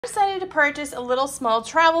I decided to purchase a little small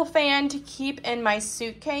travel fan to keep in my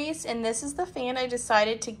suitcase, and this is the fan I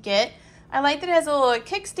decided to get. I like that it has a little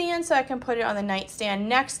kickstand so I can put it on the nightstand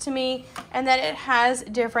next to me, and that it has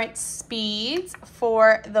different speeds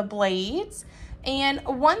for the blades. And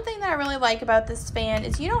one thing that I really like about this fan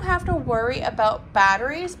is you don't have to worry about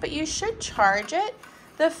batteries, but you should charge it.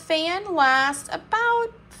 The fan lasts about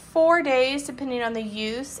 4 days depending on the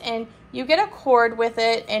use, and you get a cord with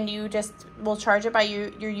it and you just will charge it by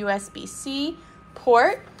your USB-C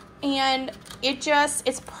port. And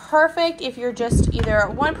it's perfect if you're just either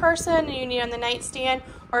one person and you need it on the nightstand,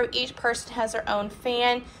 or each person has their own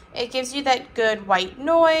fan. It gives you that good white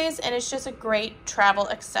noise, and it's just a great travel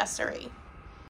accessory.